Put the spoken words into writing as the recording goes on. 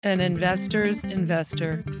An investor's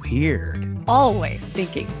investor. Weird. Always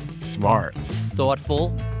thinking. Smart.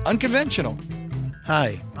 Thoughtful. Unconventional.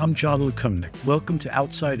 Hi, I'm John Lukumnik. Welcome to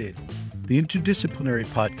Outside In, the interdisciplinary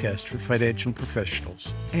podcast for financial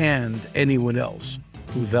professionals and anyone else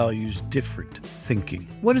who values different thinking.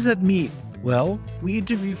 What does that mean? Well, we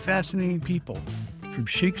interview fascinating people, from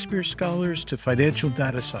Shakespeare scholars to financial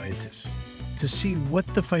data scientists, to see what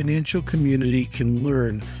the financial community can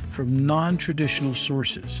learn from non-traditional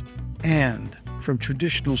sources and from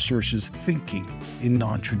traditional sources thinking in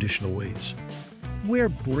non-traditional ways. We're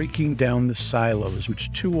breaking down the silos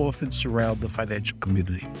which too often surround the financial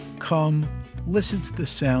community. Come, listen to the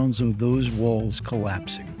sounds of those walls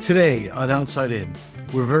collapsing. Today on Outside In,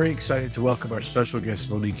 we're very excited to welcome our special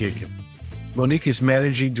guest, Monique Aiken. Monique is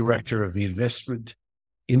Managing Director of the Investment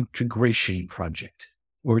Integration Project,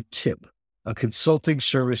 or TIP, a consulting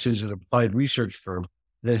services and applied research firm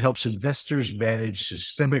that helps investors manage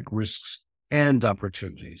systemic risks and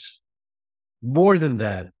opportunities. More than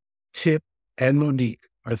that, TIP and Monique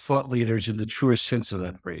are thought leaders in the truest sense of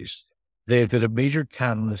that phrase. They have been a major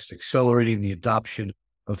catalyst accelerating the adoption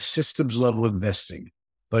of systems-level investing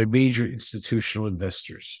by major institutional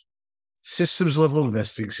investors. Systems-level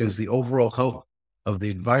investing says the overall health of the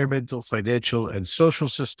environmental, financial, and social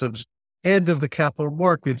systems and of the capital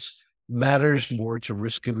markets matters more to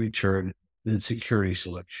risk and return than security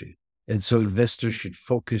selection. And so investors should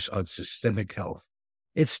focus on systemic health.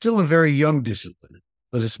 It's still a very young discipline,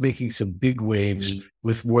 but it's making some big waves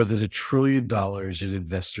with more than $1 trillion in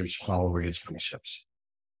investors following its precepts.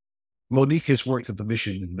 Monique has worked at the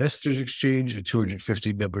Mission Investors Exchange, a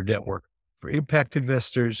 250-member network for impact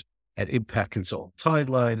investors, at Impact Consult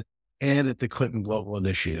Timeline, and at the Clinton Global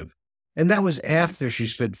Initiative. And that was after she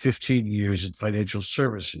spent 15 years in financial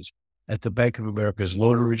services at the Bank of America's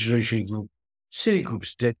Loan Origination Group,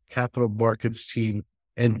 Citigroup's Debt Capital Markets team,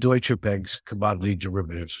 and Deutsche Bank's Commodity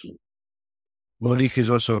Derivatives Group. Monique is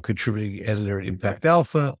also a contributing editor at Impact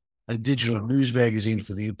Alpha, a digital news magazine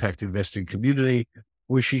for the impact investing community,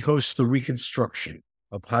 where she hosts The Reconstruction,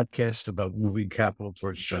 a podcast about moving capital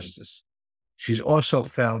towards justice. She's also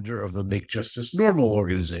founder of the Make Justice Normal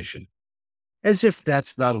organization. As if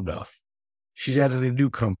that's not enough, she's added a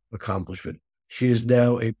new accomplishment. She is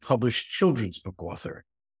now a published children's book author.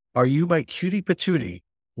 Are You My Cutie Patootie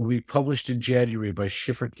will be published in January by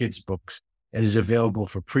Schiffer Kids Books and is available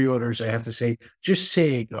for pre-orders. I have to say, just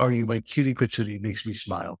saying, Are You My Cutie Patootie makes me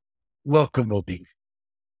smile. Welcome, Monique.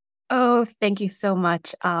 Oh, thank you so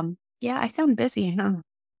much. Yeah, I sound busy, huh?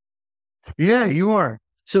 Yeah, you are.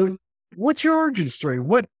 So what's your origin story?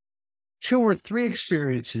 What 2 or 3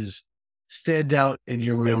 experiences stand out in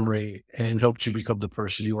your memory and helped you become the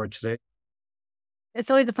person you are today? It's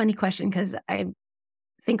always a funny question because I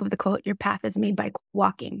think of the quote, your path is made by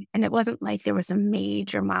walking. And it wasn't like there were some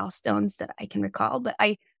major milestones that I can recall, but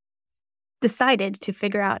I decided to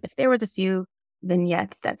figure out if there was a few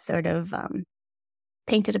vignettes that sort of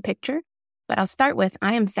painted a picture. But I'll start with,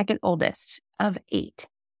 I am second oldest of 8.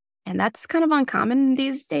 And that's kind of uncommon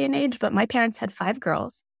these day and age, but my parents had 5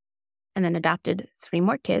 girls and then adopted 3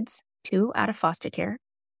 more kids, 2 out of foster care.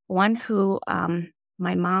 One who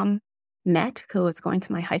my mom met, who was going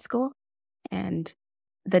to my high school. And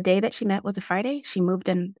the day that she met was a Friday. She moved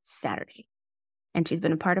in Saturday. And she's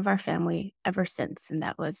been a part of our family ever since. And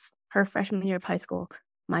that was her freshman year of high school,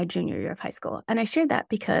 my junior year of high school. And I share that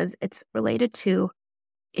because it's related to,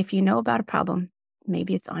 if you know about a problem,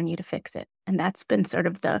 maybe it's on you to fix it. And that's been sort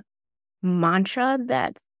of the mantra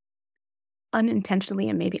that unintentionally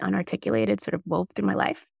and maybe unarticulated sort of wove through my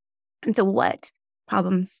life. And so what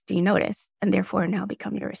problems do you notice and therefore now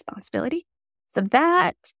become your responsibility? So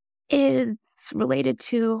that is related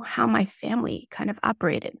to how my family kind of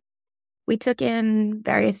operated. We took in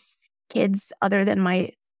various kids other than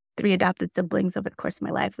my 3 adopted siblings over the course of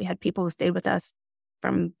my life. We had people who stayed with us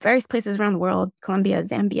from various places around the world, Colombia,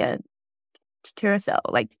 Zambia, Curacao.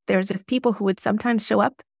 Like there's just people who would sometimes show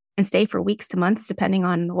up and stay for weeks to months, depending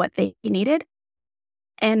on what they needed.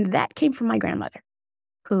 And that came from my grandmother,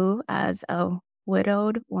 who, as a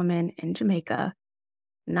widowed woman in Jamaica,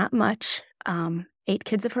 not much, 8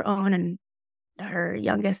 kids of her own, and her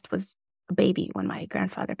youngest was a baby when my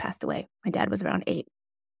grandfather passed away. My dad was around 8.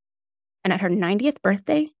 And at her 90th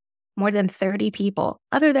birthday, more than 30 people,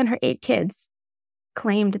 other than her 8 kids,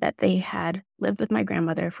 claimed that they had lived with my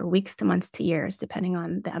grandmother for weeks to months to years, depending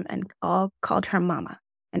on them, and all called her mama.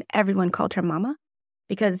 And everyone called her mama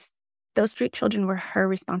because those street children were her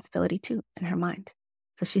responsibility too, in her mind.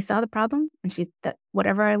 So she saw the problem, and she that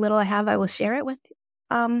whatever little I have, I will share it with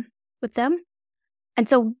them. And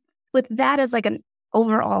so with that as like an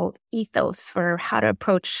overall ethos for how to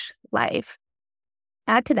approach life,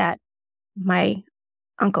 Add to that, my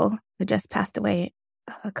uncle, who just passed away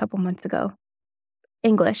a couple months ago,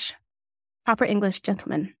 proper English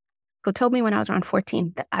gentleman, who told me when I was around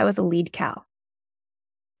 14 that I was a lead cow.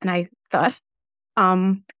 And I thought,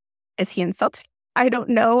 is he insulting? I don't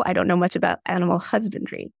know. I don't know much about animal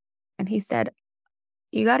husbandry. And he said,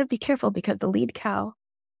 you got to be careful because the lead cow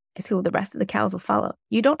is who the rest of the cows will follow.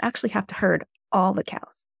 You don't actually have to herd all the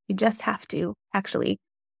cows. You just have to actually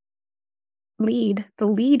lead the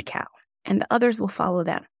lead cow and the others will follow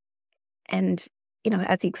them. And,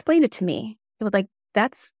 as he explained it to me, it was like,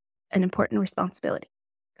 that's an important responsibility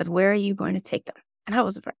because where are you going to take them? And I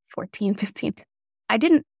was about 14, 15. I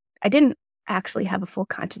didn't actually have a full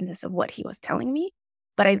consciousness of what he was telling me,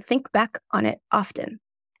 but I think back on it often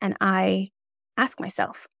and I ask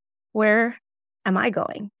myself, where am I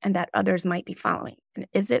going and that others might be following? And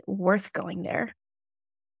is it worth going there?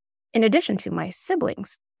 In addition to my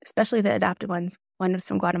siblings, especially the adopted ones, one was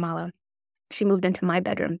from Guatemala. She moved into my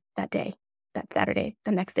bedroom that Saturday,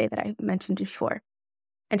 the next day that I mentioned before.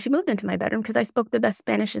 And she moved into my bedroom because I spoke the best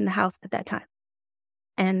Spanish in the house at that time.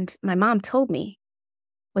 And my mom told me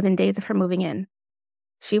within days of her moving in,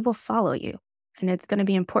 she will follow you. And it's going to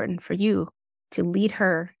be important for you to lead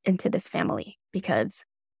her into this family because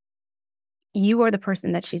you are the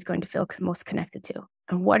person that she's going to feel most connected to.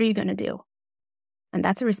 And what are you going to do? And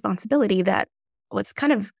that's a responsibility that was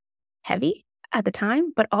kind of heavy at the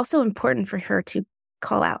time, but also important for her to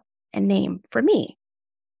call out and name for me.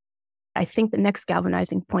 I think the next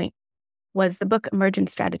galvanizing point was the book Emergent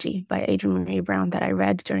Strategy by Adrienne Maree Brown that I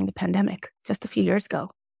read during the pandemic just a few years ago.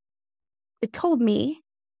 It told me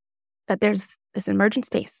that there's this emergent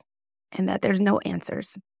space and that there's no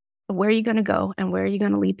answers. Where are you going to go and where are you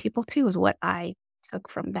going to lead people to is what I took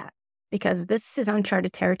from that. Because this is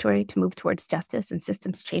uncharted territory to move towards justice and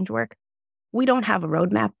systems change work. We don't have a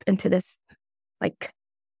roadmap into this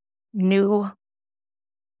new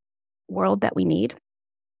world that we need.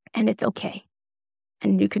 And it's okay.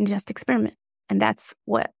 And you can just experiment. And that's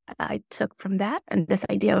what I took from that. And this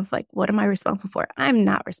idea of what am I responsible for? I'm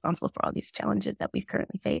not responsible for all these challenges that we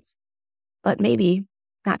currently face. But maybe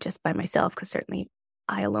not just by myself, because certainly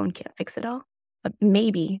I alone can't fix it all, but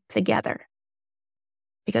maybe together.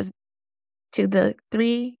 Because to the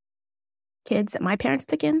 3 kids that my parents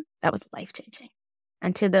took in, that was life-changing.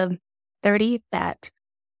 And to the 30 that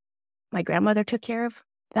my grandmother took care of,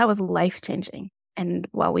 that was life-changing. And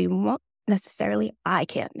while I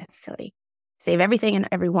can't necessarily save everything and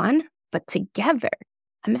everyone, but together,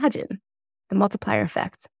 imagine the multiplier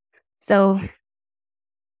effect. So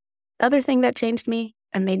the other thing that changed me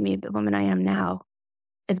and made me the woman I am now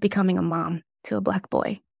is becoming a mom to a Black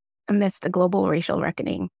boy amidst a global racial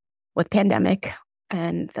reckoning with pandemic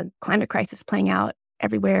and the climate crisis playing out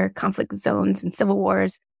everywhere, conflict zones and civil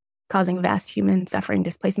wars causing vast human suffering,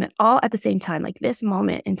 displacement, all at the same time. This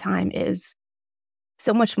moment in time is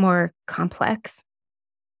so much more complex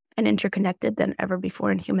and interconnected than ever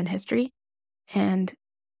before in human history. And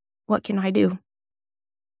what can I do?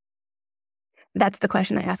 That's the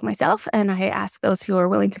question I ask myself. And I ask those who are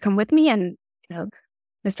willing to come with me. And,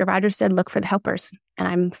 Mr. Rogers said, look for the helpers. And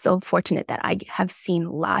I'm so fortunate that I have seen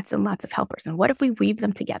lots and lots of helpers. And what if we weave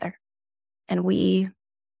them together and we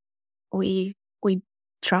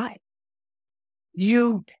try?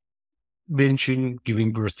 You mentioned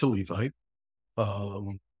giving birth to Levi.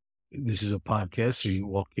 This is a podcast, so you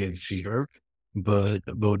all can't see her, but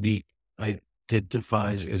Monique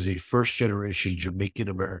identifies as a first-generation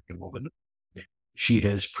Jamaican-American woman. She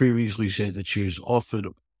has previously said that she is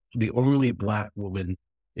often the only Black woman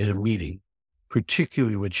in a meeting,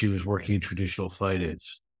 particularly when she was working in traditional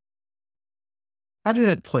finance. How did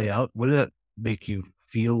that play out? What did that make you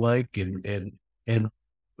feel like? And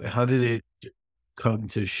how did it come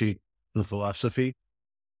to shape the philosophy?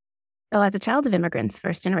 Well, as a child of immigrants,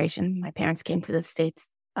 first generation, my parents came to the States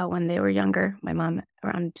when they were younger. My mom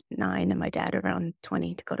around 9 and my dad around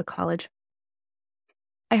 20 to go to college.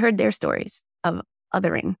 I heard their stories of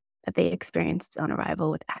othering that they experienced on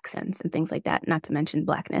arrival with accents and things like that, not to mention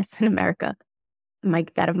Blackness in America,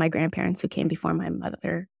 that of my grandparents who came before my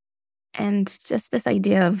mother. And just this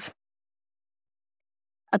idea of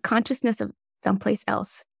a consciousness of someplace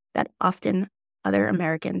else that often other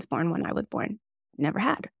Americans born when I was born never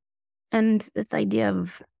had. And this idea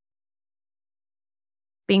of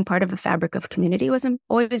being part of a fabric of community was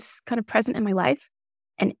always kind of present in my life.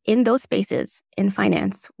 And in those spaces in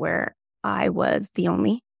finance where I was the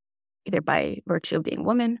only, either by virtue of being a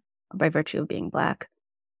woman or by virtue of being Black,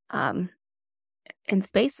 in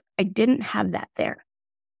space, I didn't have that there.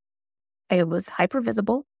 I was hyper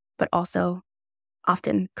visible, but also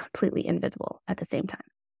often completely invisible at the same time.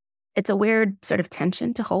 it's a weird sort of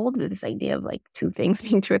tension to hold, this idea of like two things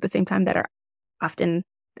being true at the same time that are often,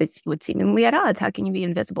 this would seemingly at odds. How can you be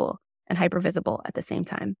invisible and hypervisible at the same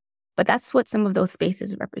time? But that's what some of those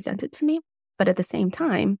spaces represented to me. But at the same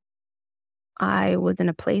time, I was in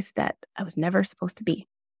a place that I was never supposed to be.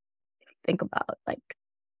 If you think about like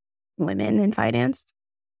women in finance,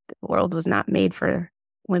 the world was not made for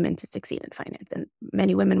women to succeed in finance. And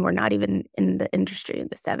many women were not even in the industry in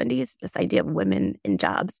the 70s. This idea of women in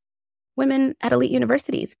jobs, women at elite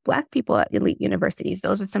universities, Black people at elite universities.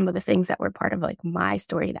 Those are some of the things that were part of like my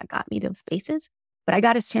story that got me those spaces. But I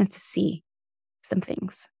got a chance to see some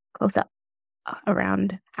things close up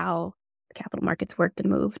around how the capital markets worked and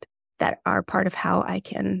moved that are part of how I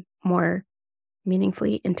can more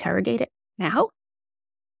meaningfully interrogate it now.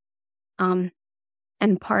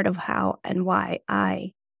 And part of how and why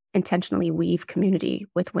I intentionally weave community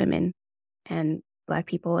with women and Black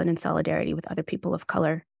people and in solidarity with other people of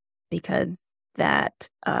color, because that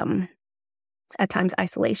at times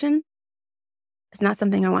isolation is not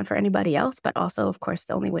something I want for anybody else, but also, of course,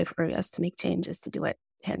 the only way for us to make change is to do it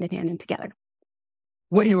hand in hand and together.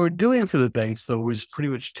 What you were doing for the banks, though, was pretty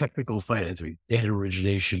much technical finance, data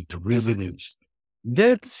origination, derivatives.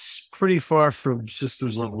 That's pretty far from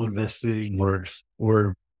systems level investing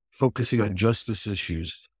or focusing on justice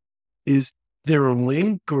issues. Is there a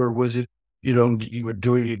link, or was it, you were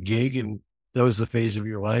doing a gig and that was the phase of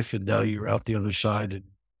your life, and now you're out the other side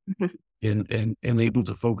and able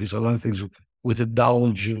to focus on other things with a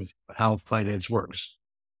knowledge of how finance works?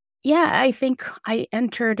 Yeah, I think I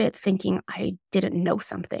entered it thinking I didn't know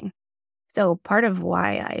something. So part of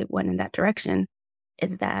why I went in that direction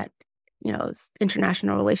is that,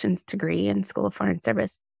 international relations degree and School of Foreign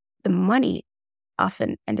Service, the money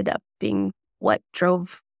often ended up being what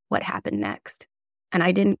drove what happened next. And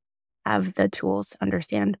I didn't have the tools to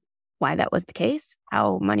understand why that was the case,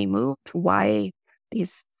 how money moved, why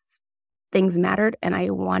these things mattered. And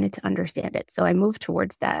I wanted to understand it. So I moved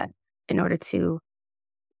towards that in order to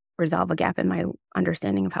resolve a gap in my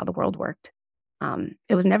understanding of how the world worked.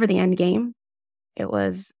 It was never the end game. It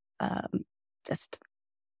was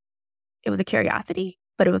it was a curiosity,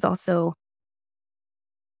 but it was also,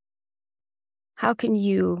 how can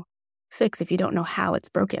you fix if you don't know how it's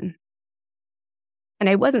broken? And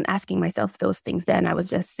I wasn't asking myself those things then. I was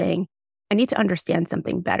just saying, I need to understand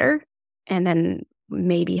something better. And then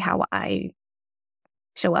maybe how I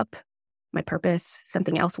show up, my purpose,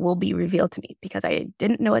 something else will be revealed to me, because I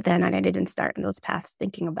didn't know it then and I didn't start in those paths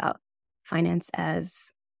thinking about finance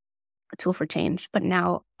as a tool for change. But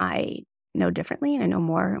now I know differently and I know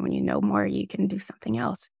more. And when you know more, you can do something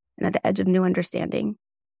else. And at the edge of new understanding,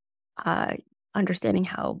 understanding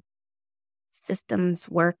how systems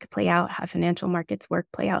work, play out, how financial markets work,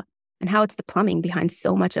 play out, and how it's the plumbing behind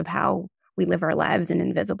so much of how we live our lives in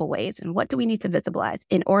invisible ways. And what do we need to visibilize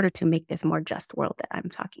in order to make this more just world that I'm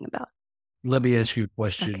talking about? Let me ask you a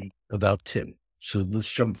question about Tim. So let's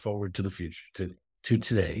jump forward to the future, to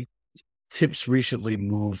today. Tim's recently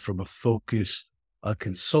moved from a focus on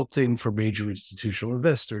consulting for major institutional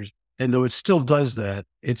investors. And though it still does that,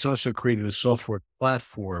 it's also created a software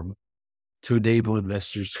platform to enable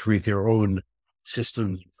investors to create their own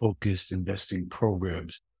system-focused investing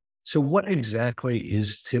programs. So what exactly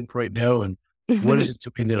is TIP right now, and what is it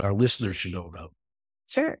doing that our listeners should know about?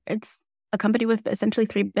 Sure. It's a company with essentially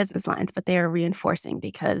 3 business lines, but they are reinforcing,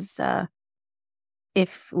 because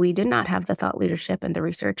if we did not have the thought leadership and the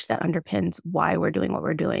research that underpins why we're doing what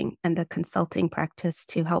we're doing, and the consulting practice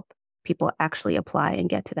to help people actually apply and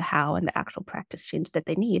get to the how and the actual practice change that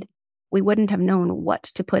they need, we wouldn't have known what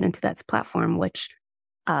to put into that platform, which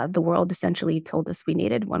the world essentially told us we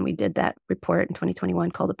needed when we did that report in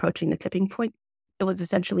 2021 called Approaching the Tipping Point. It was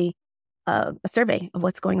essentially a survey of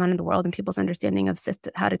what's going on in the world and people's understanding of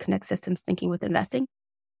how to connect systems thinking with investing.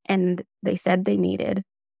 And they said they needed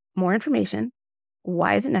more information,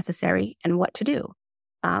 why is it necessary, and what to do.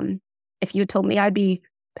 If you had told me I'd be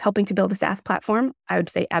helping to build a SaaS platform, I would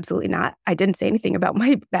say absolutely not. I didn't say anything about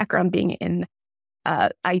my background being in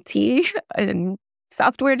IT and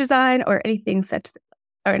software design or anything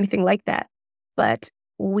like that. But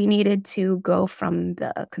we needed to go from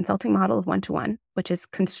the consulting model of one-to-one, which is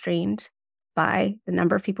constrained by the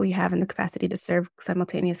number of people you have and the capacity to serve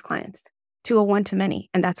simultaneous clients, to a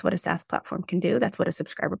one-to-many. And that's what a SaaS platform can do. That's what a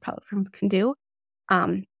subscriber platform can do.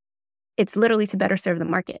 It's literally to better serve the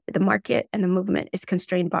market. The market and the movement is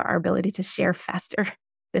constrained by our ability to share faster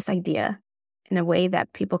this idea in a way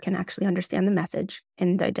that people can actually understand the message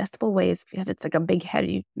in digestible ways, because it's like a big,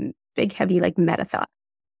 heavy, like meta thought.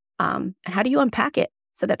 And how do you unpack it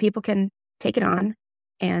so that people can take it on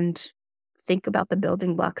and think about the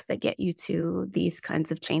building blocks that get you to these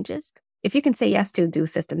kinds of changes. If you can say yes to do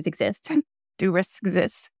systems exist, do risks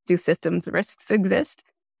exist, do systems risks exist,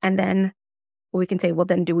 and then we can say, well,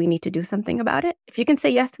 then do we need to do something about it? If you can say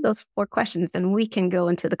yes to those 4 questions, then we can go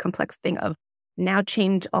into the complex thing of now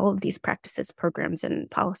change all of these practices, programs,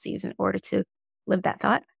 and policies in order to live that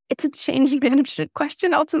thought. It's a change management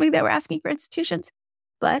question ultimately that we're asking for institutions,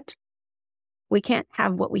 but we can't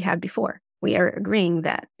have what we had before. We are agreeing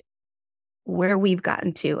that where we've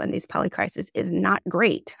gotten to in these polycrises is not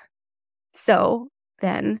great. So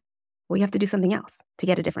then we have to do something else to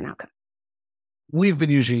get a different outcome. We've been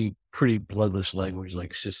using pretty bloodless language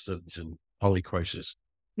like systems and polycrisis.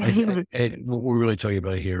 And what we're really talking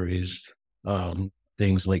about here is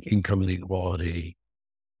things like income inequality,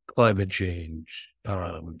 climate change,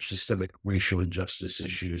 systemic racial injustice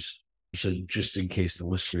issues. So just in case the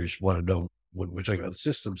listeners want to know, when we're talking about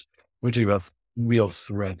systems, we're talking about real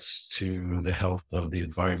threats to the health of the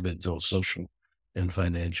environmental, social, and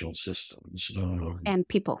financial systems. And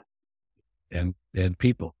people. And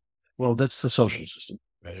people. Well, that's the social system,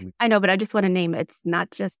 right? I know, but I just want to name it. It's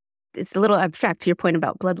not just, it's a little abstract to your point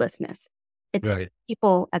about bloodlessness. It's Right.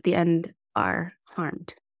 People at the end are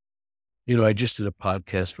harmed. I just did a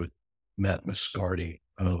podcast with Matt Moscardi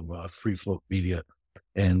of Free Float Media,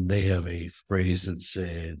 and they have a phrase that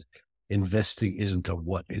said, investing isn't a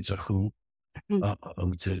what, it's a who,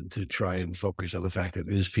 to try and focus on the fact that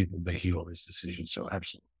it is people making all these decisions. So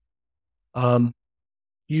absolutely.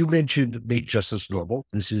 You mentioned Make Justice Normal.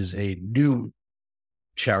 This is a new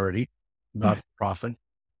charity, not-for-profit,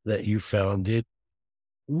 that you founded.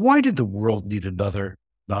 Why did the world need another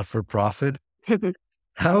not-for-profit?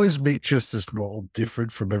 How is Make Justice Normal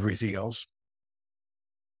different from everything else?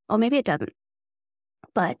 Well, maybe it doesn't.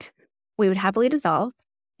 But we would happily dissolve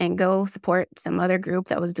and go support some other group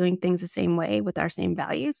that was doing things the same way with our same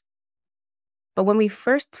values. But when we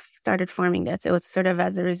first started forming this, it was sort of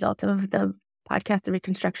as a result of the podcast, The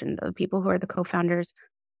Reconstruction. The people who are the co-founders,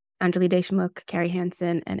 Anjali Deshmukh, Carrie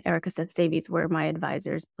Hansen, and Erica Seth Davies were my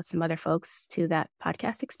advisors with some other folks to that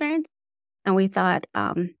podcast experience. And we thought,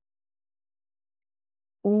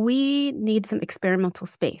 we need some experimental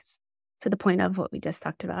space, to the point of what we just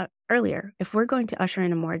talked about earlier. If we're going to usher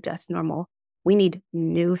in a more just normal, we need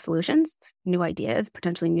new solutions, new ideas,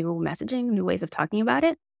 potentially new messaging, new ways of talking about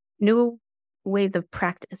it, new ways of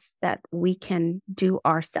practice that we can do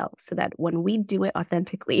ourselves, so that when we do it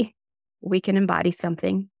authentically, we can embody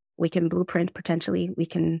something, we can blueprint potentially, we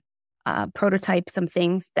can prototype some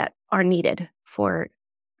things that are needed for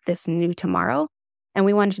this new tomorrow. And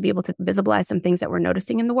we wanted to be able to visibilize some things that we're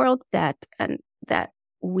noticing in the world that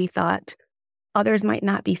we thought others might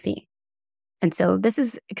not be seeing. And so this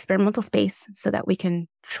is experimental space so that we can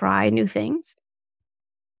try new things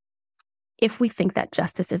if we think that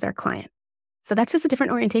justice is our client. So that's just a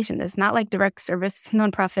different orientation. It's not like direct service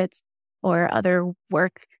nonprofits or other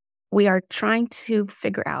work. We are trying to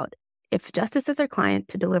figure out, if justice is our client,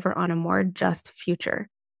 to deliver on a more just future,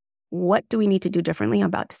 what do we need to do differently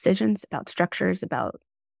about decisions, about structures, about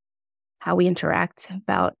how we interact,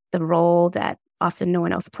 about the role that often no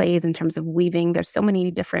one else plays in terms of weaving. There's so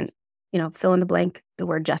many different, fill in the blank, the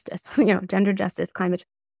word justice, gender justice, climate.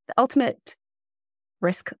 The ultimate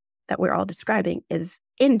risk that we're all describing is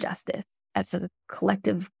injustice as a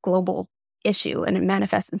collective global issue. And it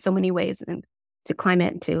manifests in so many ways, and to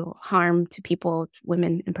climate, to harm to people,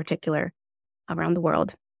 women in particular, around the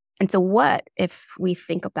world. And so what if we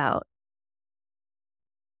think about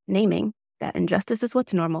naming that injustice is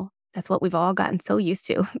what's normal? That's what we've all gotten so used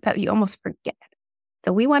to that you almost forget.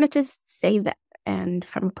 So we want to just say that, and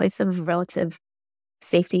from a place of relative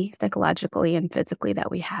safety, psychologically and physically, that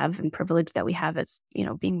we have, and privilege that we have as,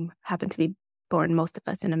 happen to be born, most of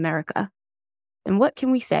us, in America. And what can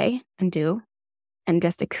we say and do and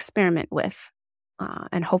just experiment with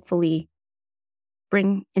and hopefully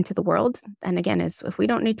bring into the world? And again, if we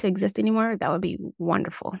don't need to exist anymore, that would be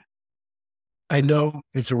wonderful. I know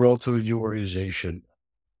it's a relatively new organization,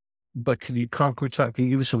 but can you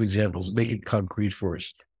give us some examples? Make it concrete for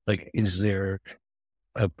us. Like, is there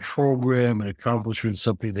a program, an accomplishment,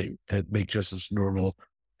 something that Make Justice Normal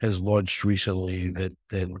has launched recently that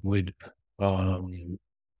would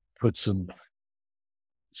put some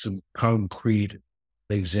concrete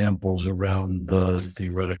examples around the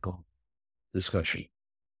theoretical discussion?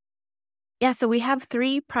 Yeah, so we have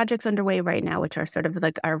 3 projects underway right now, which are sort of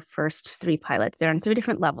like our first 3 pilots. They're on 3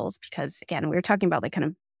 different levels because, again, we were talking about like kind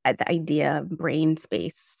of at the idea brain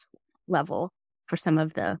space level for some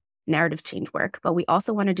of the narrative change work. But we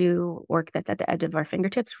also want to do work that's at the edge of our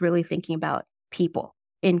fingertips, really thinking about people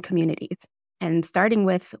in communities And starting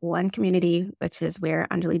with one community, which is where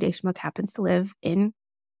Anjali Deshmukh happens to live in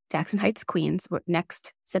Jackson Heights, Queens,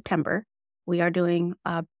 next September, we are doing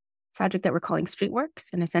a project that we're calling Streetworks.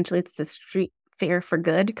 And essentially, it's the street fair for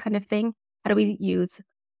good kind of thing. How do we use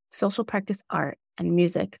social practice art and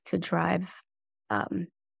music to drive, I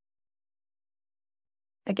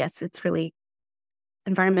guess it's really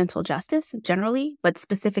environmental justice generally, but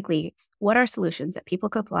specifically, what are solutions that people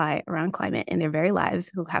could apply around climate in their very lives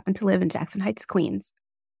who happen to live in Jackson Heights, Queens,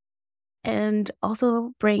 and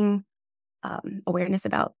also bring awareness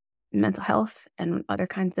about mental health and other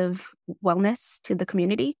kinds of wellness to the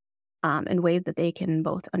community in ways that they can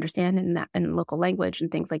both understand in local language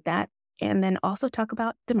and things like that. And then also talk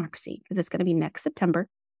about democracy, because it's going to be next September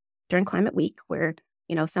during Climate Week, where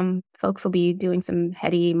some folks will be doing some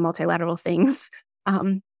heady multilateral things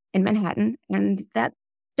in Manhattan, and that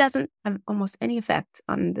doesn't have almost any effect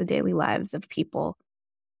on the daily lives of people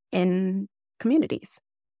in communities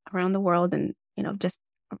around the world and, just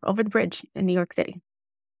over the bridge in New York City.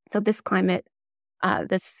 So this climate,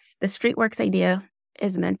 the Streetworks idea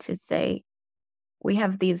is meant to say we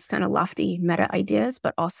have these kind of lofty meta ideas,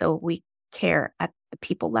 but also we care at the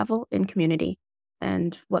people level in community.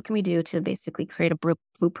 And what can we do to basically create a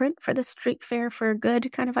blueprint for the street fair for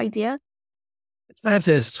good kind of idea? I have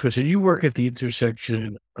to ask this question. You work at the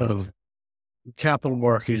intersection of capital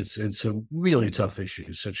markets and some really tough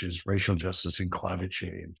issues, such as racial justice and climate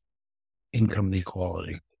change, income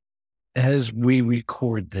inequality. As we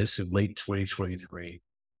record this in late 2023,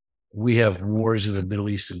 we have wars in the Middle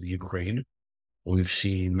East and the Ukraine. We've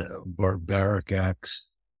seen barbaric acts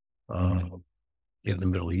in the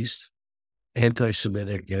Middle East.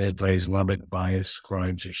 Anti-Semitic and anti-Islamic bias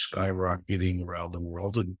crimes are skyrocketing around the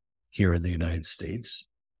world and here in the United States.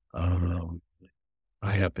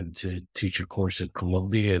 I happen to teach a course at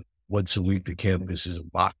Columbia. Once a week, the campus is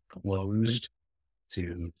locked closed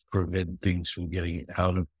to prevent things from getting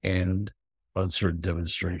out of hand on certain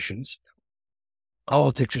demonstrations.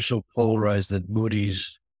 Politics are so polarized that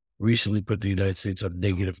Moody's recently put the United States on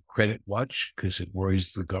negative credit watch because it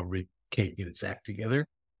worries the government can't get its act together,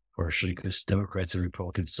 partially because Democrats and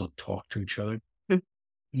Republicans don't talk to each other.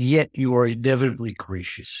 Yet you are inevitably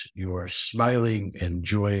gracious. You are smiling and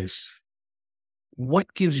joyous.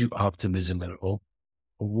 What gives you optimism and hope?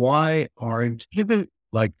 Why aren't you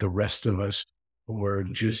like the rest of us who are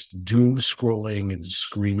just doom scrolling and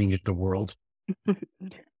screaming at the world?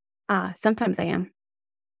 Sometimes I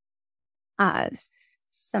am.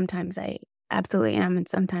 Sometimes I absolutely am. And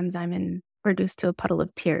sometimes I'm reduced to a puddle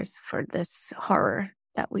of tears for this horror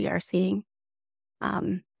that we are seeing.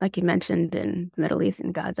 Like you mentioned, in the Middle East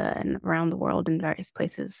and Gaza and around the world in various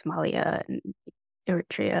places, Somalia and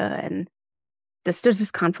Eritrea, and there's this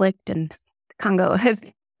conflict, and Congo has,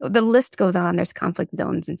 the list goes on. There's conflict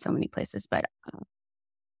zones in so many places, but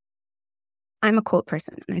I'm a quote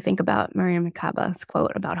person, and I think about Mariam Makaba's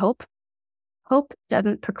quote about hope. Hope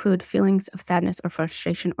doesn't preclude feelings of sadness or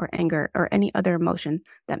frustration or anger or any other emotion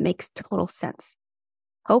that makes total sense.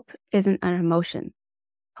 Hope isn't an emotion.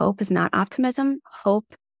 Hope is not optimism.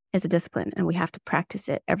 Hope is a discipline, and we have to practice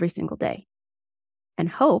it every single day. And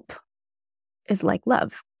hope is like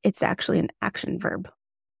love. It's actually an action verb.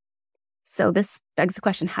 So this begs the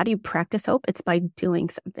question, how do you practice hope? It's by doing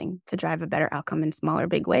something to drive a better outcome in small or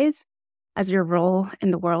big ways as your role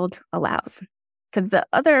in the world allows. Because the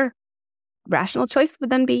other rational choice would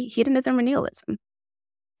then be hedonism or nihilism.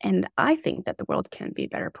 And I think that the world can be a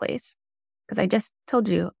better place. Because I just told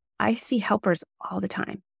you, I see helpers all the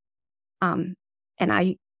time. And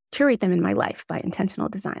I curate them in my life by intentional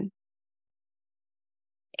design.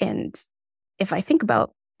 And if I think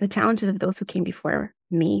about the challenges of those who came before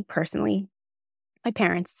me personally, my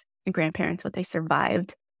parents and grandparents, what they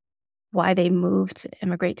survived, why they moved to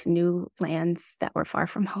immigrate to new lands that were far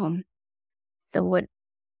from home. So what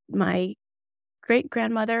my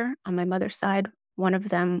great-grandmother on my mother's side, one of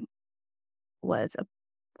them was a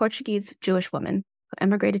Portuguese Jewish woman who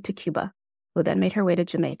emigrated to Cuba, who then made her way to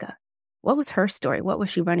Jamaica. What was her story? What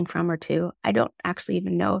was she running from or to? I don't actually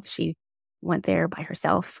even know if she went there by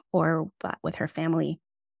herself or with her family.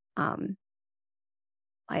 My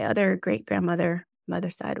other great-grandmother,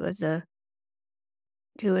 mother's side, was a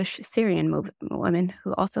Jewish Syrian woman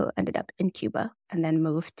who also ended up in Cuba and then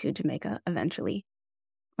moved to Jamaica eventually.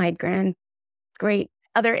 My great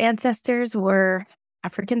other ancestors were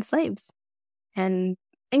African slaves and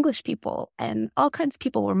English people, and all kinds of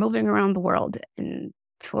people were moving around the world, and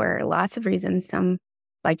for lots of reasons, some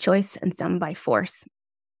by choice and some by force.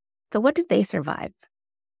 So what did they survive?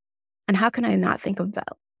 And how can I not think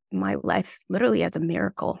about my life literally as a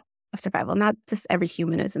miracle of survival? Not just every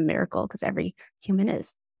human is a miracle, because every human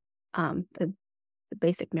is. the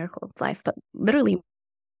basic miracle of life. But literally,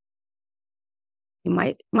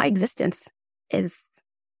 my existence is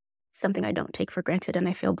something I don't take for granted, and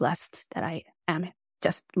I feel blessed that I am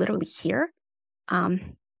just literally here.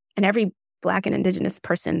 And every Black and Indigenous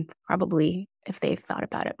person probably, if they thought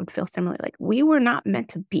about it, would feel similarly, like we were not meant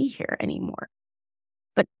to be here anymore.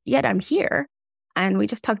 But yet I'm here. And we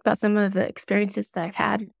just talked about some of the experiences that I've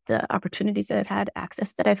had, the opportunities that I've had,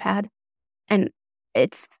 access that I've had. And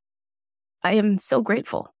I am so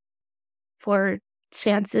grateful for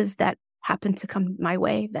chances that happened to come my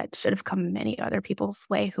way that should have come many other people's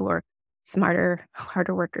way who are smarter,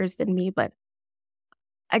 harder workers than me. But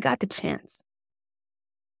I got the chance.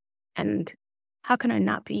 And how can I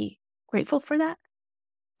not be grateful for that?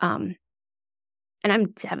 And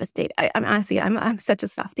I'm devastated. I'm honestly, I'm such a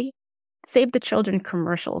softie. Save the Children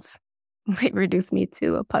commercials might reduce me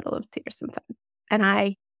to a puddle of tears sometimes. And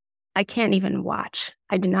I can't even watch.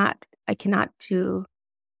 I cannot do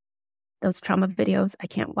those trauma videos. I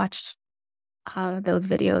can't watch those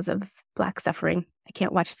videos of Black suffering. I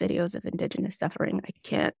can't watch videos of Indigenous suffering.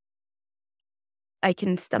 I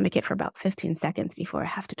can stomach it for about 15 seconds before I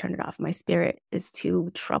have to turn it off. My spirit is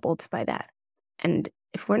too troubled by that. And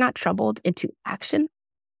if we're not troubled into action,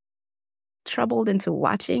 troubled into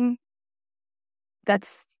watching,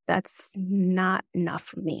 that's not enough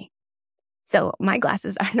for me. So my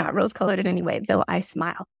glasses are not rose-colored in any way, though I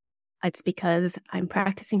smile. It's because I'm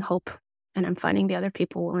practicing hope and I'm finding the other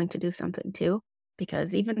people willing to do something too.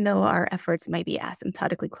 Because even though our efforts might be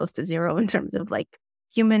asymptotically close to zero in terms of like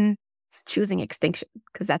human choosing extinction,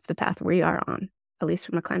 because that's the path we are on, at least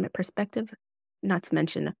from a climate perspective, not to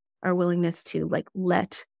mention our willingness to like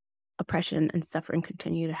let oppression and suffering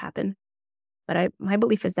continue to happen. But my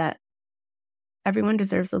belief is that everyone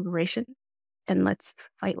deserves liberation, and let's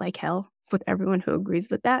fight like hell with everyone who agrees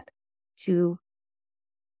with that to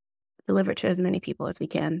deliver it to as many people as we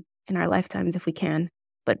can in our lifetimes if we can.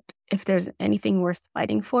 But if there's anything worth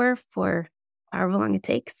fighting for however long it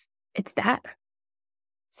takes, it's that.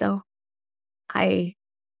 So I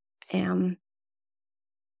am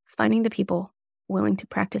finding the people willing to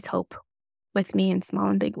practice hope with me in small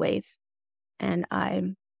and big ways. And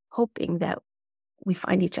I'm hoping that we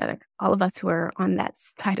find each other, all of us who are on that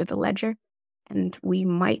side of the ledger, and we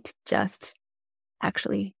might just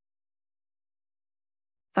actually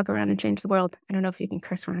fuck around and change the world. I don't know if you can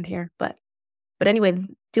curse around here, but anyway,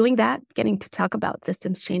 doing that, getting to talk about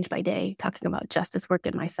systems change by day, talking about justice work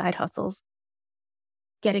in my side hustles,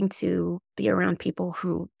 getting to be around people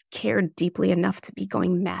who care deeply enough to be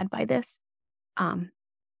going mad by this.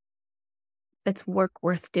 It's work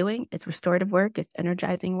worth doing. It's restorative work. It's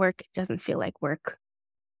energizing work. It doesn't feel like work.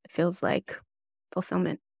 It feels like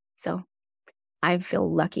fulfillment. So I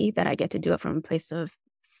feel lucky that I get to do it from a place of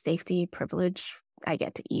safety, privilege. I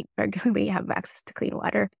get to eat regularly, have access to clean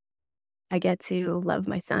water. I get to love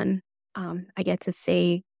my son. I get to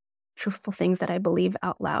say truthful things that I believe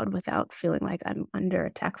out loud without feeling like I'm under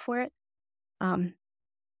attack for it.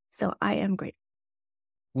 So I am grateful.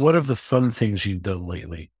 One of the fun things you've done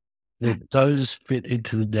lately that does fit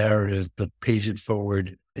into the narrative but pays it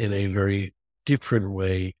forward in a very different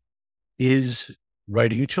way is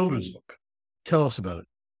writing a children's book. Tell us about it.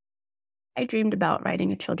 I dreamed about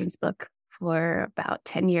writing a children's book for about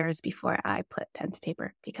 10 years before I put pen to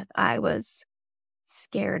paper because I was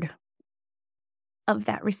scared of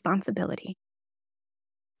that responsibility.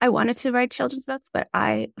 I wanted to write children's books, but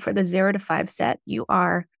for the 0 to 5 set, you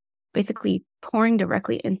are basically pouring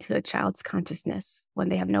directly into a child's consciousness when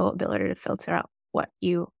they have no ability to filter out what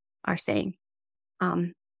you are saying.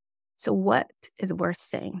 So what is worth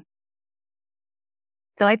saying?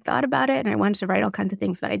 So I thought about it and I wanted to write all kinds of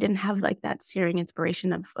things, but I didn't have like that searing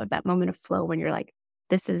inspiration of that moment of flow when you're like,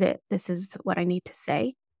 this is it. This is what I need to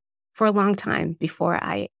say for a long time before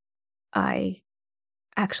I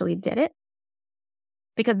actually did it.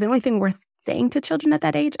 Because the only thing worth saying to children at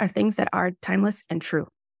that age are things that are timeless and true.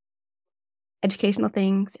 Educational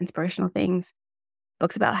things, inspirational things,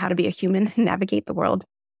 books about how to be a human and navigate the world.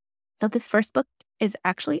 So this first book is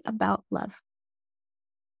actually about love.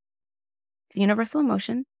 It's a universal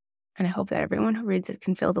emotion, and I hope that everyone who reads it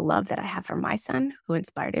can feel the love that I have for my son, who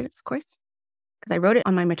inspired it, of course, because I wrote it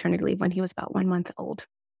on my maternity leave when he was about 1 month old.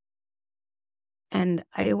 And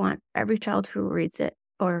I want every child who reads it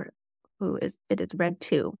or it is read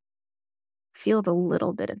to feels a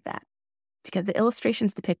little bit of that, because the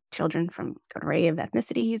illustrations depict children from an array of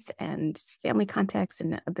ethnicities and family contexts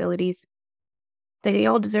and abilities. They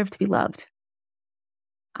all deserve to be loved.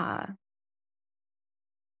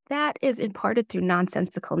 That is imparted through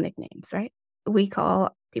nonsensical nicknames, right? We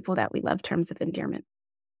call people that we love terms of endearment.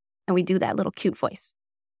 And we do that little cute voice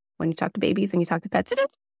when you talk to babies and you talk to pets,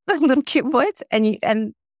 the little cute voice.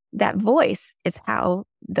 And that voice is how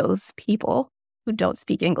those people who don't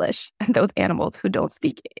speak English and those animals who don't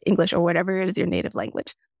speak English or whatever is your native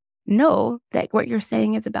language know that what you're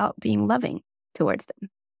saying is about being loving towards them.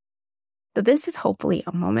 So this is hopefully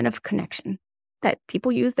a moment of connection that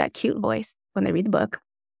people use that cute voice when they read the book,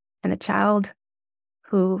 and the child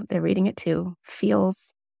who they're reading it to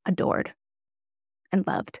feels adored and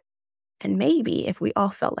loved. And maybe if we all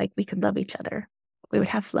felt like we could love each other, we would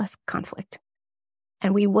have less conflict.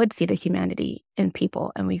 And we would see the humanity in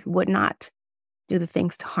people, and we would not do the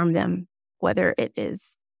things to harm them, whether it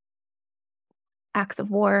is acts of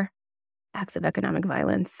war, acts of economic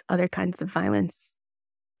violence, other kinds of violence,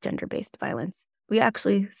 gender-based violence. We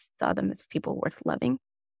actually saw them as people worth loving.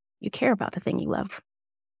 You care about the thing you love.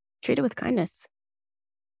 Treat it with kindness.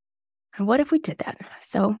 And what if we did that?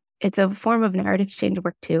 So it's a form of narrative change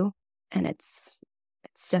work too, and it's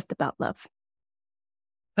just about love.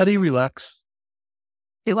 How do you relax?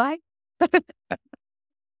 Do I?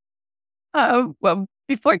 Well,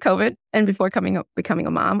 before COVID and before becoming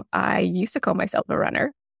a mom, I used to call myself a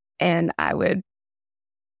runner, and I would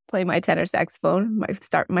play my tenor saxophone.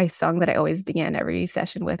 My song that I always began every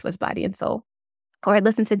session with was Body and Soul, or I'd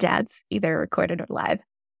listen to jazz, either recorded or live,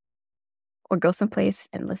 or go someplace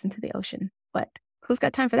and listen to the ocean. But who's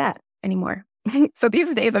got time for that anymore? So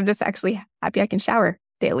these days, I'm just actually happy I can shower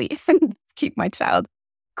daily and keep my child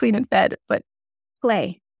clean and fed. But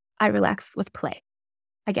play, I relax with play.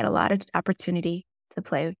 I get a lot of opportunity to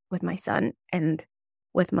play with my son and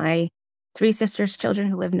with my 3 sisters' children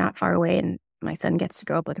who live not far away, and my son gets to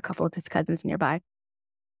grow up with a couple of his cousins nearby.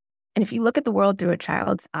 And if you look at the world through a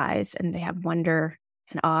child's eyes, and they have wonder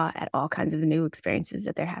and awe at all kinds of new experiences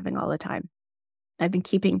that they're having all the time. I've been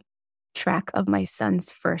keeping track of my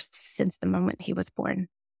son's first since the moment he was born.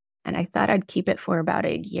 And I thought I'd keep it for about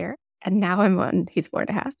a year. And now he's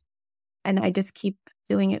 4.5. And I just keep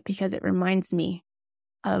doing it because it reminds me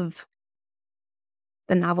of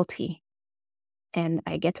the novelty. And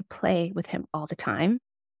I get to play with him all the time.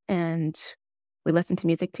 And we listen to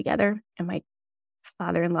music together. And my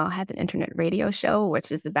father-in-law has an internet radio show,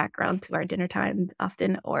 which is the background to our dinner time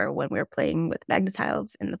often, or when we're playing with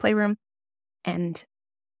magnetiles in the playroom. And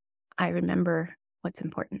I remember what's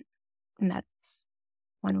important. And that's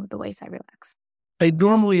one of the ways I relax. I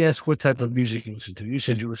normally ask what type of music you listen to. You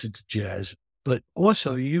said you listen to jazz, but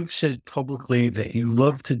also you've said publicly that you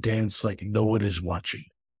love to dance like no one is watching.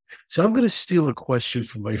 So I'm going to steal a question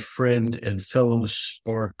from my friend and fellow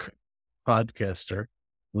Spark podcaster,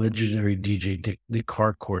 legendary DJ Nick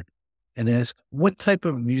Harcourt, and ask, what type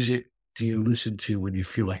of music do you listen to when you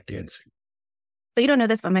feel like dancing? So you don't know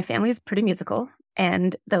this, but my family is pretty musical.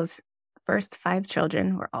 And those first 5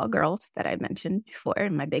 children were all girls that I mentioned before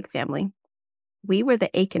in my big family. We were the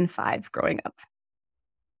Aiken 5 growing up.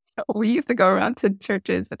 So we used to go around to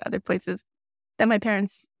churches and other places. Then my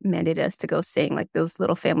parents mandated us to go sing, like those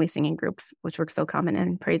little family singing groups, which were so common.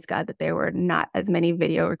 And praise God that there were not as many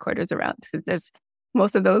video recorders around. Because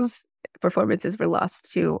most of those performances were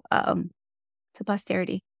lost to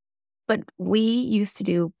posterity. But we used to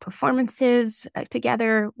do performances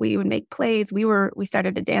together. We would make plays. We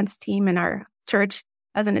started a dance team in our church.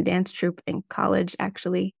 I was in a dance troupe in college,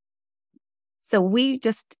 actually. So we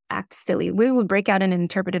just act silly. We would break out in an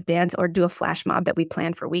interpretive dance or do a flash mob that we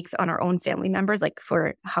planned for weeks on our own family members, like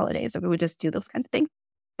for holidays. Or we would just do those kinds of things.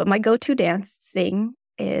 But my go-to dancing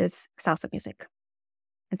is salsa music.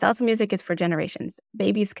 And salsa music is for generations.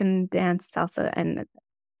 Babies can dance salsa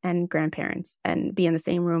and grandparents and be in the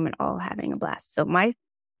same room and all having a blast. So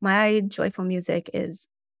my joyful music is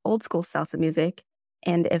old school salsa music.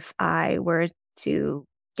 And if I were to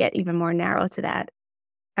get even more narrow to that,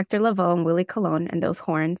 Hector Lavoe and Willie Colon and those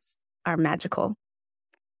horns are magical.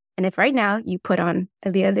 And if right now you put on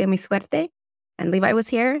El Dia de mi Suerte and Levi was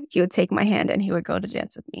here, he would take my hand and he would go to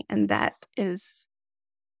dance with me. And that is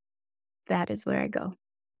where I go.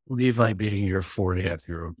 Levi being your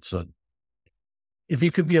 4.5-year-old son. If you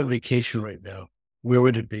could be on vacation right now, where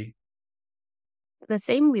would it be? The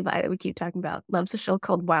same Levi that we keep talking about loves a show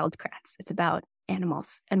called Wildcrats. It's about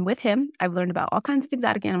animals. And with him, I've learned about all kinds of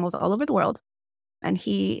exotic animals all over the world. And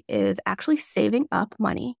he is actually saving up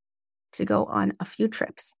money to go on a few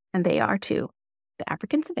trips. And they are to the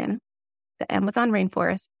African savanna, the Amazon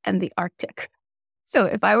rainforest, and the Arctic. So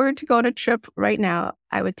if I were to go on a trip right now,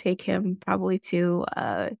 I would take him probably to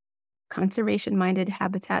a conservation-minded,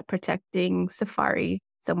 habitat-protecting safari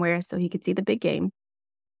somewhere so he could see the big game.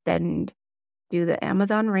 Then do the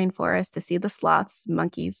Amazon rainforest to see the sloths,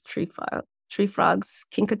 monkeys, tree frogs,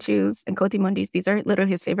 kinkajous, and cotimundis. These are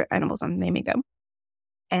literally his favorite animals. I'm naming them.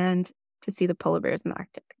 And to see the polar bears in the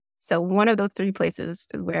Arctic. So one of those three places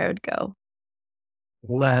is where I would go.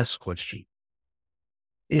 Last question.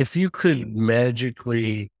 If you could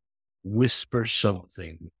magically whisper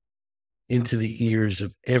something into the ears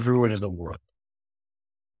of everyone in the world,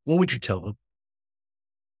 what would you tell them?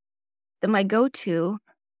 My go-to,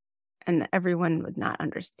 and everyone would not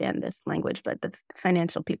understand this language, but the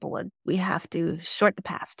financial people would, we have to short the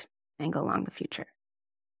past and go along the future.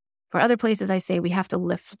 For other places, I say we have to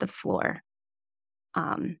lift the floor.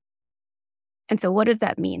 And so what does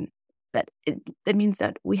that mean? That means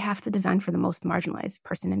that we have to design for the most marginalized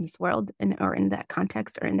person in this world or in that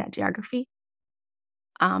context or in that geography.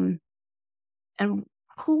 And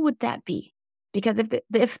who would that be? Because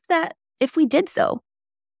if we did so,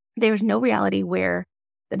 there's no reality where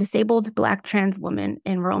the disabled Black trans woman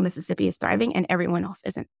in rural Mississippi is thriving and everyone else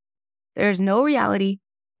isn't. There's no reality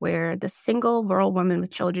where the single rural woman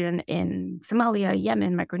with children in Somalia,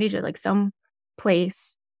 Yemen, Micronesia, like some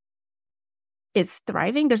place is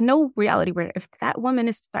thriving. There's no reality where if that woman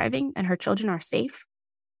is thriving and her children are safe,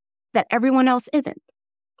 that everyone else isn't.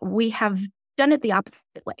 We have done it the opposite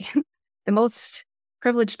way. The most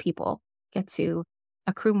privileged people get to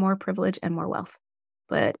accrue more privilege and more wealth.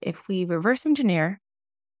 But if we reverse engineer,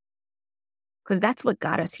 because that's what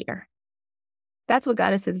got us here. That's what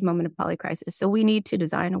got us to this moment of polycrisis. So we need to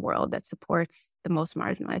design a world that supports the most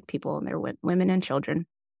marginalized people and their women and children.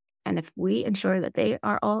 And if we ensure that they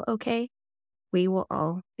are all okay, we will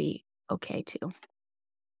all be okay too.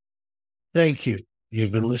 Thank you.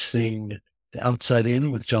 You've been listening to Outside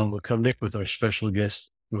In with John Lukumnik with our special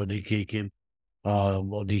guest, Monique Aiken.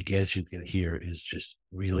 Monique, as you can hear, is just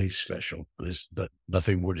really special. There's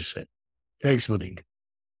nothing more to say. Thanks, Monique.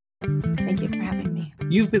 Thank you for having me.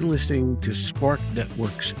 You've been listening to Spark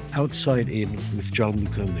Network's Outside In with John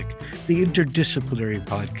Lukumnik, the interdisciplinary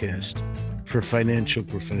podcast for financial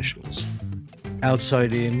professionals.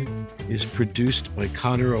 Outside In is produced by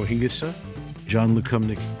Connor O'Higasa, John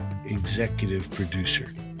Lukumnik, executive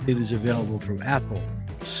producer. It is available from Apple,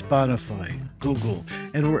 Spotify, Google,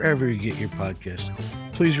 and wherever you get your podcasts.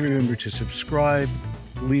 Please remember to subscribe,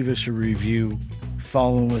 leave us a review,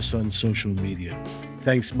 follow us on social media.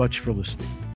 Thanks much for listening.